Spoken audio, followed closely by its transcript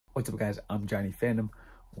What's up, guys? I'm Johnny Fandom.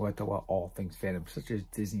 We're going to talk about all things fandom, such as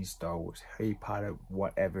Disney, Star Wars, Harry Potter,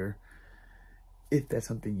 whatever. If that's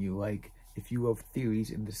something you like, if you have theories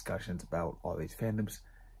and discussions about all these fandoms,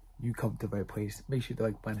 you come to the right place. Make sure to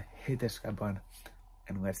like button, hit that subscribe button,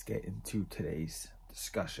 and let's get into today's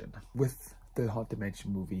discussion. With the Haunted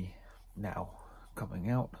Mansion movie now coming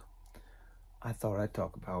out, I thought I'd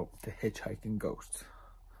talk about the Hitchhiking Ghost.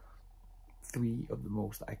 3 of the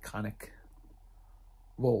most iconic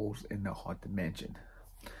roles in the Haunted Mansion.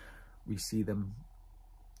 We see them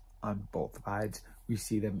on both rides. We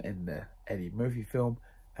see them in the Eddie Murphy film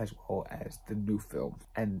as well as the new film,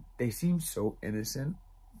 and they seem so innocent.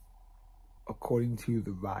 According to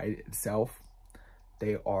the ride itself,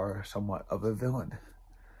 they are somewhat of a villain.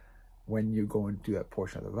 When you're going through that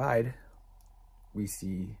portion of the ride, we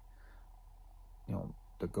see,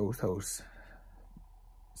 the ghost hosts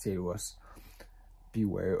say to us,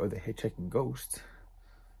 beware of the hitchhiking ghost,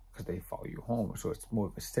 because they follow you home. So it's more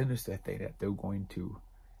of a sinister thing that they're going to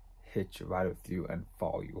hitch a ride with you and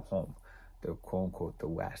follow you home. They're quote unquote the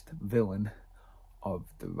last villain of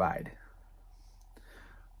the ride.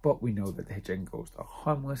 But we know that the hitchhiking ghosts are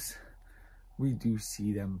harmless. We do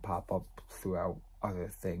see them pop up throughout other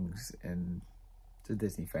things in the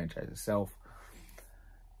Disney franchise itself.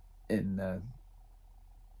 In the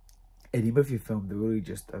Eddie Murphy film, they're really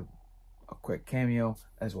just a quick cameo,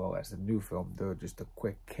 as well as the new film. They're just a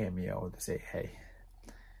quick cameo to say, hey,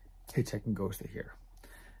 hitchhiking ghosts are here.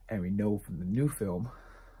 And we know from the new film,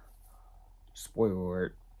 spoiler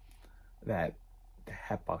alert, that the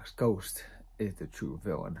Hatbox Ghost is the true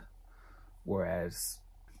villain. Whereas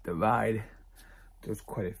the ride, there's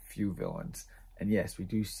quite a few villains. And yes, we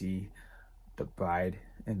do see the bride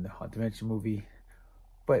in the Haunted Mansion movie,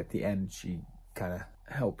 but at the end she kind of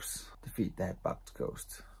helps defeat the Hatbox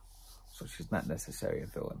Ghost. So she's not necessarily a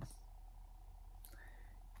villain.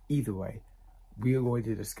 Either way, we are going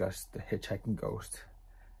to discuss the Hitchhiking Ghost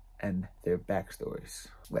and their backstories.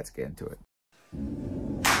 Let's get into it.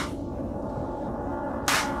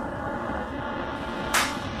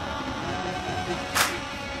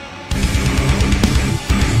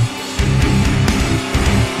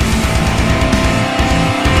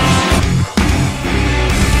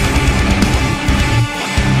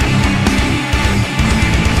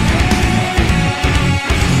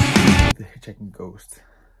 Hitchhiking Ghost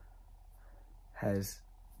has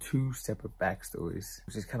 2 separate backstories,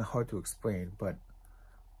 which is kind of hard to explain, but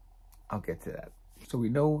I'll get to that. So we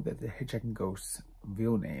know that the Hitchhiking Ghost's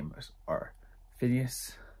real names are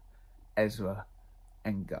Phineas, Ezra,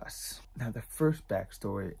 and Gus. Now, the first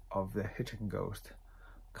backstory of the Hitchhiking Ghost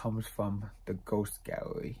comes from the Ghost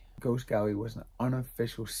Gallery. Ghost Gallery was an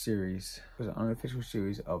unofficial series.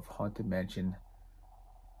 Of Haunted Mansion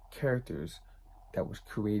characters that was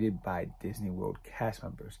created by Disney World cast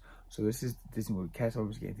members. So this is the Disney World cast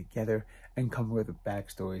members getting together and coming with the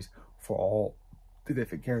backstories for all the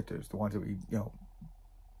different characters, the ones that we,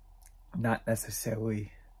 not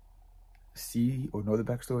necessarily see or know the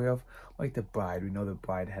backstory of, like the bride. We know the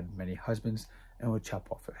bride had many husbands and would chop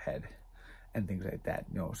off her head and things like that.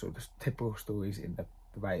 So the typical stories in the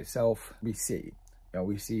bride itself, we see.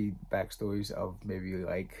 We see backstories of maybe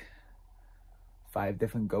like 5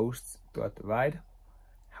 different ghosts throughout the ride.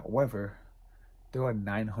 However, there are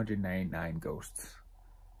 999 ghosts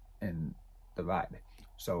in the ride.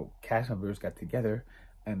 So cast members got together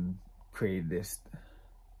and created this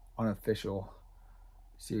unofficial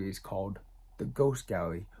series called the Ghost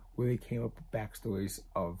Gallery, where they came up with backstories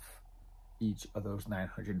of each of those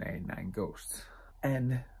 999 ghosts.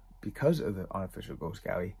 And because of the unofficial Ghost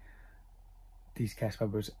Gallery, these cast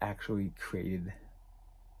members actually created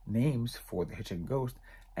names for the Hitchhiking Ghost,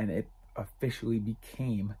 and it officially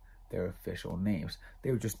became their official names. They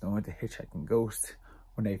were just known as the Hitchhiking Ghost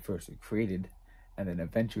when they first were created, and then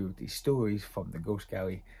eventually with these stories from the Ghost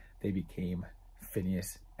Gallery, they became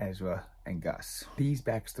Phineas, Ezra, and Gus. These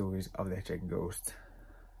backstories of the Hitchhiking Ghost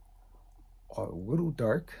are a little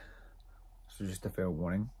dark, so just a fair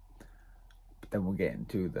warning. But then we'll get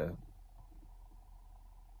into the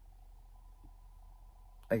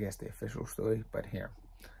official story. But here,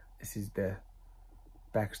 this is the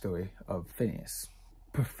backstory of Phineas.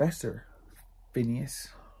 Professor Phineas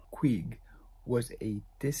Quigg was a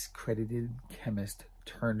discredited chemist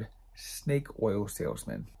turned snake oil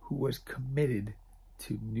salesman who was committed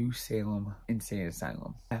to New Salem Insane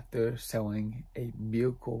Asylum after selling a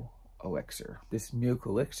miracle elixir. This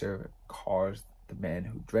miracle elixir caused the man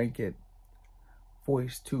who drank it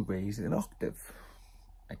voice to raise an octave.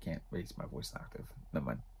 I can't raise my voice an octave. Never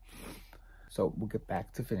mind. So we'll get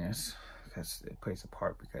back to Phineas, because it plays a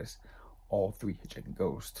part, because all 3 Hitchhiking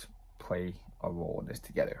Ghosts play a role in this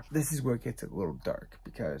together. This is where it gets a little dark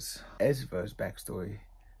because Ezra's backstory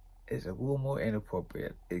is a little more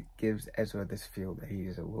inappropriate. It gives Ezra this feel that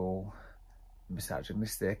he's a little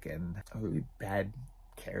misogynistic and a really bad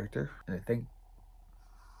character. And I think,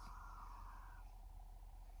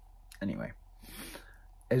 anyway,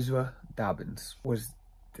 Ezra Dobbins was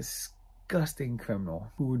this disgusting criminal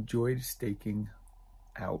who enjoyed staking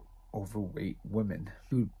out overweight women.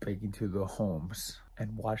 He would break into their homes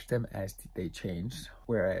and watch them as they changed,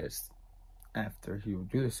 whereas after he would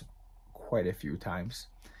do this quite a few times,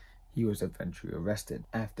 he was eventually arrested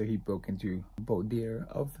after he broke into boudoir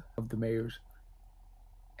of the mayor's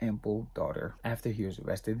ample daughter. After he was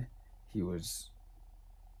arrested, he was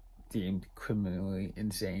deemed criminally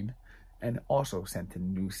insane and also sent to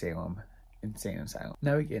New Salem Insane Asylum.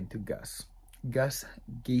 Now we get into Gus. Gus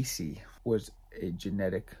Gacy was a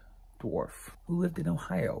genetic dwarf who lived in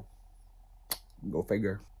Ohio. Go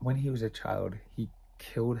figure. When he was a child, he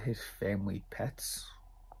killed his family pets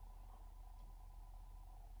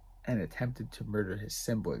and attempted to murder his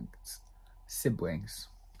siblings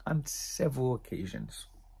on several occasions.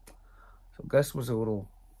 So Gus was a little,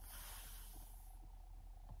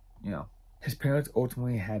 his parents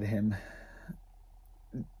ultimately had him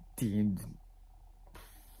deemed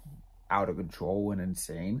out of control and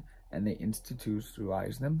insane, and they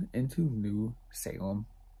institutionalized them into New Salem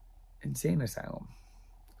Insane Asylum.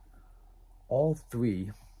 All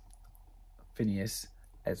three, Phineas,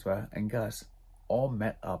 Ezra, and Gus, all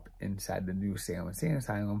met up inside the New Salem Insane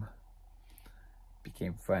Asylum,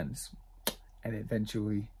 became friends, and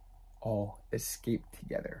eventually all escaped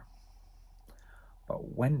together.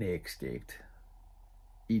 But when they escaped,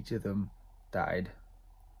 each of them died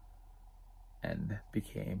and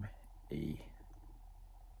became a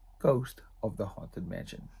ghost of the haunted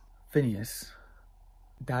mansion. Phineas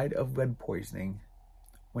died of lead poisoning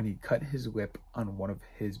when he cut his lip on one of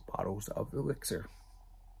his bottles of elixir.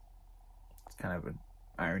 It's kind of an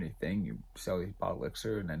irony thing. You sell these bottles of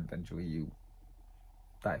elixir and then eventually you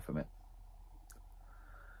die from it.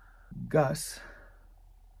 Gus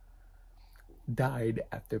died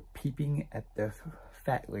after peeping at the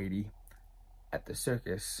fat lady at the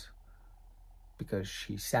circus because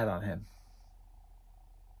she sat on him.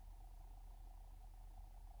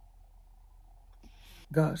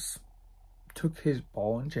 Gus took his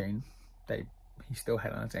ball and chain that he still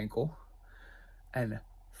had on his ankle and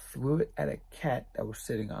threw it at a cat that was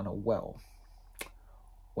sitting on a well.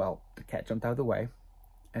 Well, the cat jumped out of the way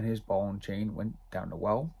and his ball and chain went down the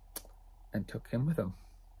well and took him with him.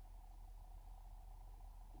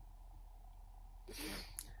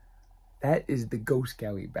 That is the Ghost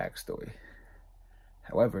Galley backstory.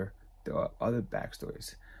 However, there are other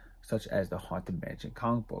backstories, such as the Haunted Mansion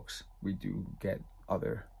comic books. We do get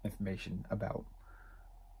other information about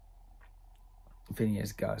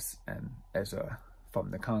Phineas, Gus, and Ezra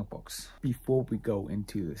from the comic books. Before we go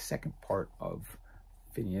into the second part of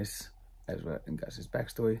Phineas, Ezra, and Gus's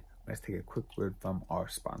backstory, let's take a quick word from our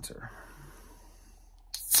sponsor.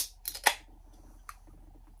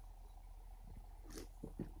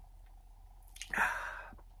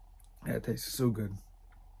 That tastes so good.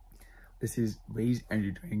 This is Ray's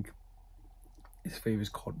energy drink. This flavor is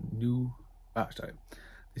called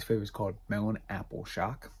This flavor is called Melon Apple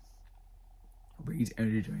Shock. Ray's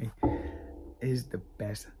energy drink is the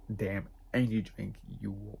best damn energy drink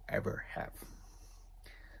you will ever have.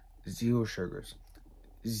 0 sugars,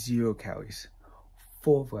 0 calories,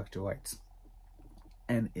 full of electrolytes,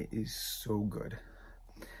 and it is so good.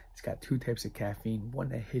 It's got 2 types of caffeine, one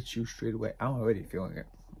that hits you straight away. I'm already feeling it.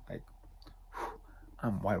 Like,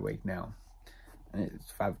 I'm wide awake now, and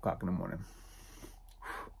it's 5 o'clock in the morning.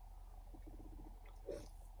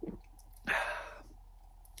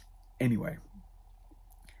 Anyway,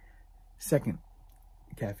 second,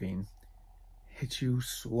 caffeine hits you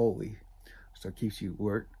slowly, so it keeps you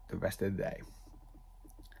alert the rest of the day.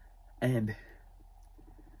 And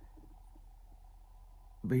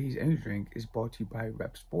Ray's energy drink is brought to you by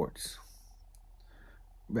Rep Sports.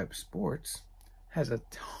 Rep Sports has a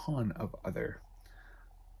ton of other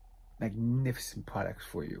magnificent products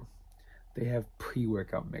for you. They have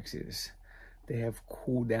pre-workout mixes. They have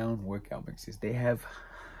cool down workout mixes. They have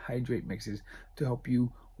hydrate mixes to help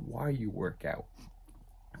you while you work out.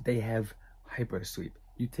 They have hyper sleep.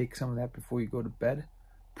 You take some of that before you go to bed,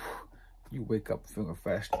 you wake up feeling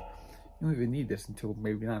refreshed. You don't even need this until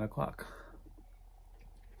maybe 9 o'clock.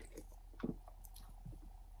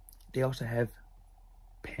 They also have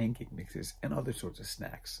pancake mixes and other sorts of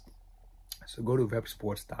snacks. So go to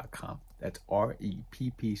repsports.com. That's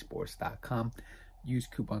REPP sports.com. Use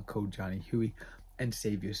coupon code Johnny Huey and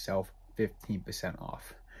save yourself 15%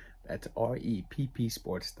 off. That's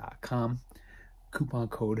reppsports.com. Coupon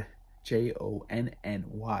code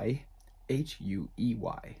JONNYHUEY,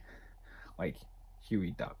 like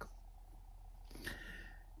Huey Duck.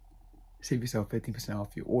 Save yourself 15%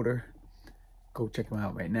 off your order. Go check them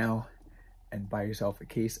out right now and buy yourself a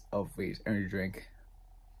case of Ray's energy drink.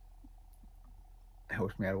 It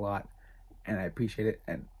helps me out a lot, and I appreciate it.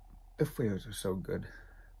 And the flavors are so good,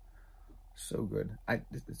 so good.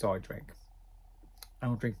 It's all I drink. I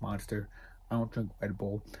don't drink Monster. I don't drink Red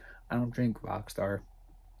Bull. I don't drink Rockstar.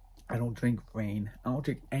 I don't drink Rain. I don't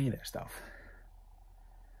drink any of that stuff.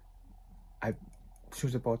 As soon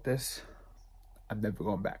as I bought this, I'm never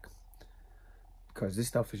going back, because this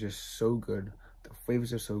stuff is just so good. The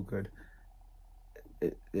flavors are so good.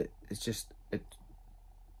 It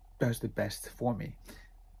does the best for me.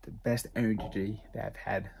 The best energy that I've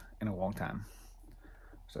had in a long time.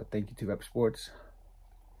 So thank you to Rep Sports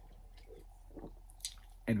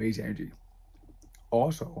and Raise Energy.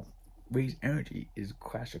 Also, Raise Energy is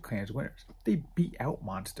Clash of Clans winners. They beat out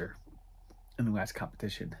Monster in the last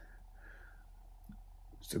competition.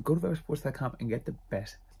 So go to repsports.com and get the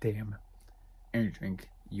best damn energy drink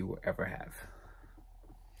you will ever have.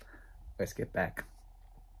 Let's get back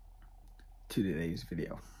to today's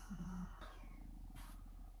video.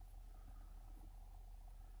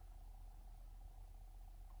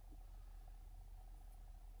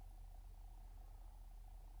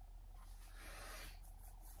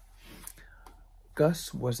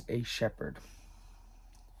 Gus was a shepherd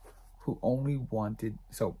who only wanted,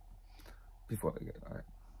 so before we get, all right.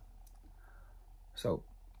 So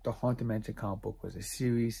the Haunted Mansion comic book was a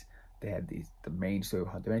series. They had the main story of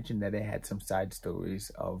Haunted Mansion. Then they had some side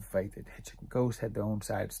stories of, like, the Hitchhiking Ghost had their own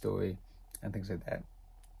side story and things like that.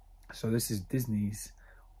 So this is Disney's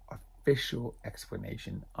official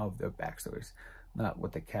explanation of their backstories, not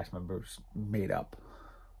what the cast members made up.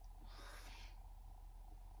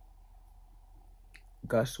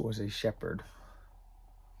 Gus was a shepherd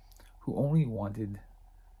who only wanted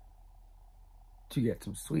to get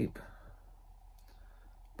some sleep.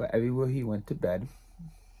 But everywhere he went to bed,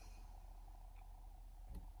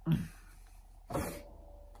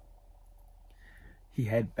 he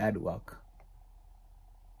had bad luck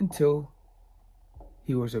until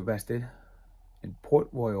he was arrested in Port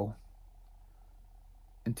Royal,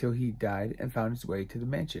 until he died and found his way to the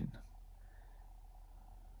mansion.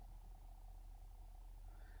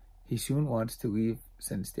 He soon wants to leave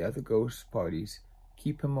since the other ghost parties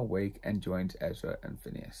keep him awake, and joins Ezra and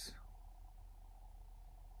Phineas.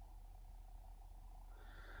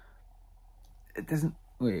 It doesn't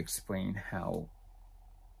really explain how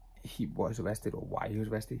he was arrested or why he was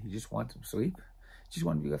arrested. He just wants some sleep. He just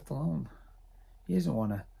wants to be left alone. He doesn't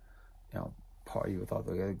want to, party with all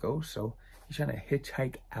the other ghosts, so he's trying to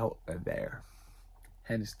hitchhike out of there.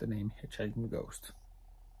 Hence the name Hitchhiking Ghost.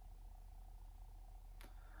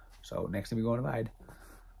 So next time you go on a ride,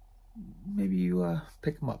 maybe you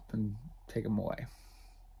pick him up and take him away.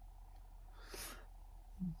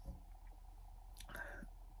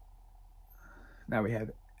 Now we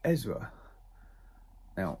have Ezra.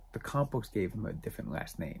 Now, the comic books gave him a different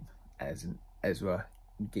last name, as in Ezra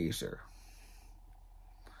Gazer.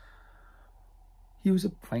 He was a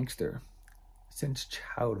prankster since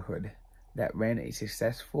childhood that ran a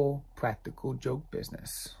successful practical joke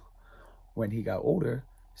business. When he got older,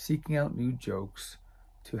 seeking out new jokes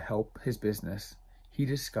to help his business, he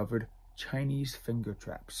discovered Chinese finger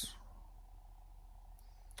traps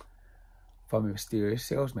from a mysterious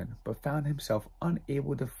salesman, but found himself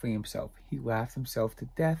unable to free himself. He laughed himself to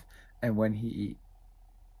death, and was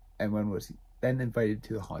then invited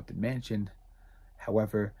to the Haunted Mansion.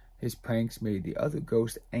 However, his pranks made the other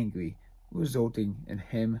ghosts angry, resulting in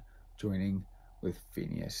him joining with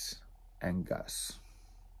Phineas and Gus.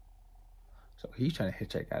 So he's trying to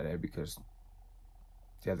hitchhike out of there because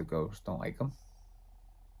the other ghosts don't like him.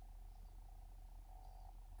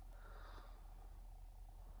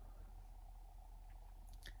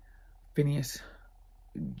 Phineas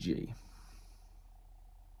G.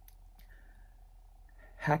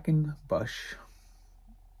 Hackenbush.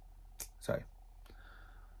 Sorry.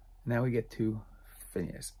 Now we get to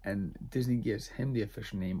Phineas, and Disney gives him the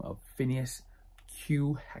official name of Phineas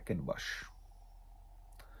Q. Hackenbush.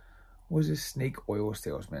 Was a snake oil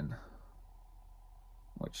salesman,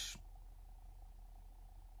 which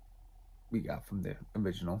we got from the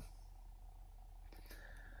original,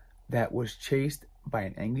 that was chased by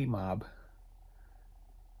an angry mob,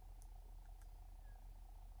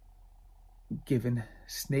 given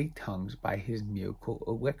snake tongues by his miracle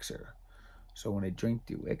elixir. So when they drink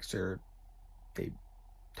the elixir, their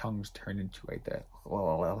tongues turn into like that.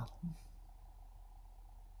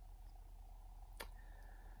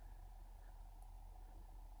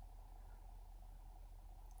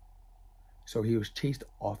 So he was chased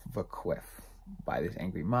off of a cliff by this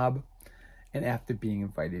angry mob, and after being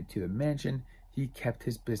invited to the mansion, he kept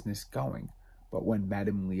his business going. But when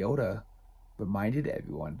Madame Leota reminded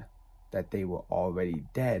everyone that they were already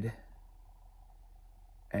dead,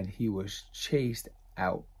 and he was chased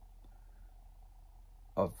out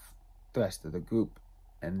of the rest of the group,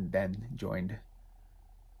 and then joined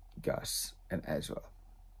Gus and Ezra.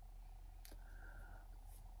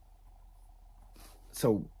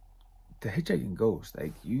 So the Hitchhiking Ghost,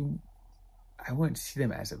 I wouldn't see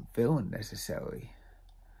them as a villain necessarily.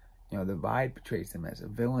 The ride portrays them as a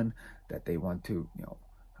villain, that they want to,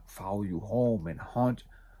 follow you home and haunt.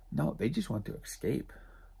 No, they just want to escape.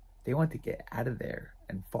 They want to get out of there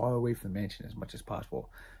and far away from the mansion as much as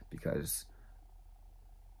possible, because,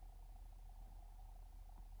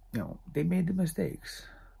 they made the mistakes.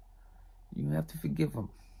 You have to forgive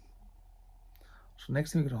them. So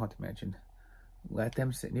next time you go to Haunted Mansion, let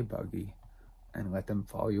them sit in your buggy and let them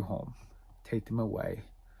follow you home. Take them away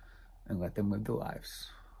and let them live their lives.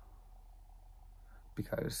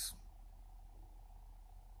 Because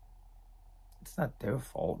it's not their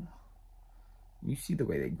fault. You see the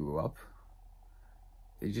way they grew up.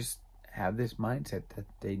 They just have this mindset that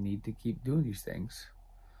they need to keep doing these things.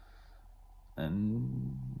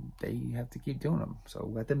 And they have to keep doing them. So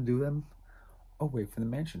let them do them away from the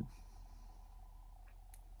mansion.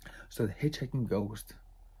 So the Hitchhiking Ghost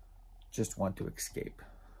just want to escape.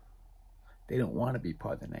 They don't want to be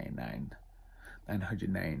part of the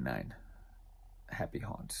 999 happy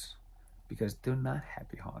haunts, because they're not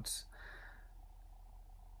happy haunts.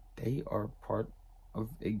 They are part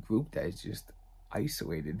of a group that is just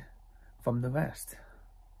isolated from the rest.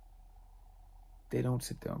 They don't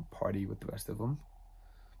sit there and party with the rest of them,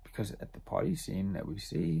 because at the party scene that we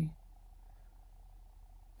see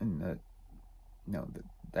in the the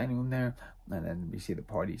dining room there, and then we see the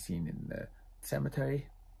party scene in the cemetery,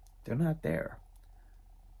 they're not there.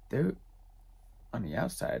 They're on the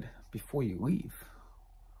outside before you leave,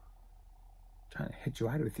 trying to hitch a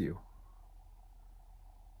ride with you.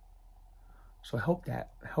 So help the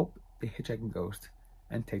Hitchhiking Ghost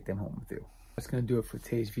and take them home with you. That's gonna do it for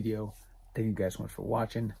today's video. Thank you guys so much for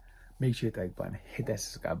watching. Make sure you hit the like button, hit that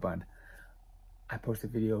subscribe button. I post a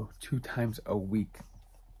video 2 times a week.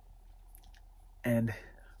 And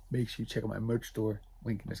make sure you check out my merch store,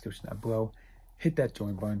 link in the description down below. Hit that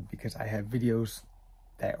join button, because I have videos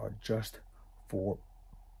that are just for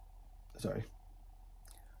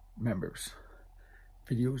members.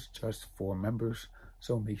 Videos just for members.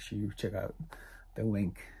 So make sure you check out the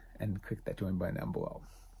link and click that join button down below.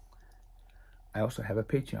 I also have a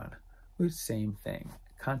Patreon with the same thing.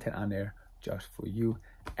 Content on there just for you,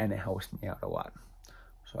 and it helps me out a lot.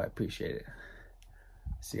 So I appreciate it.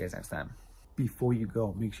 See you guys next time. Before you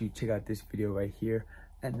go, make sure you check out this video right here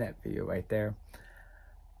and that video right there.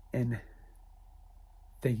 And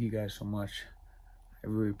thank you guys so much. I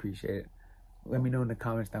really appreciate it. Let me know in the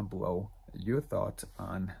comments down below your thoughts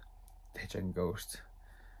on the Hitchhiking Ghosts.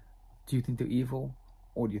 Do you think they're evil,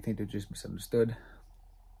 or do you think they're just misunderstood?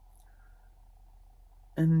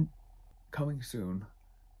 And coming soon,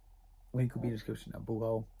 link will be in the description down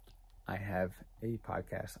below. I have a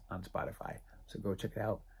podcast on Spotify, so go check it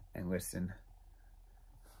out and listen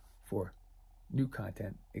for new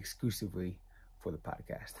content exclusively for the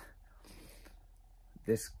podcast.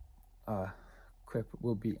 This clip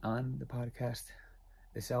will be on the podcast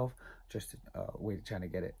itself, just a way to try to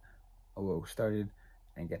get it a little started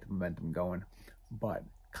and get the momentum going. But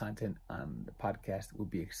content on the podcast will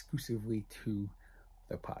be exclusively to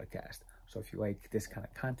the podcast. So if you like this kind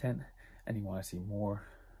of content and you want to see more,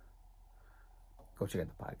 go check out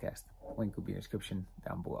the podcast. Link will be in the description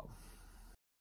down below.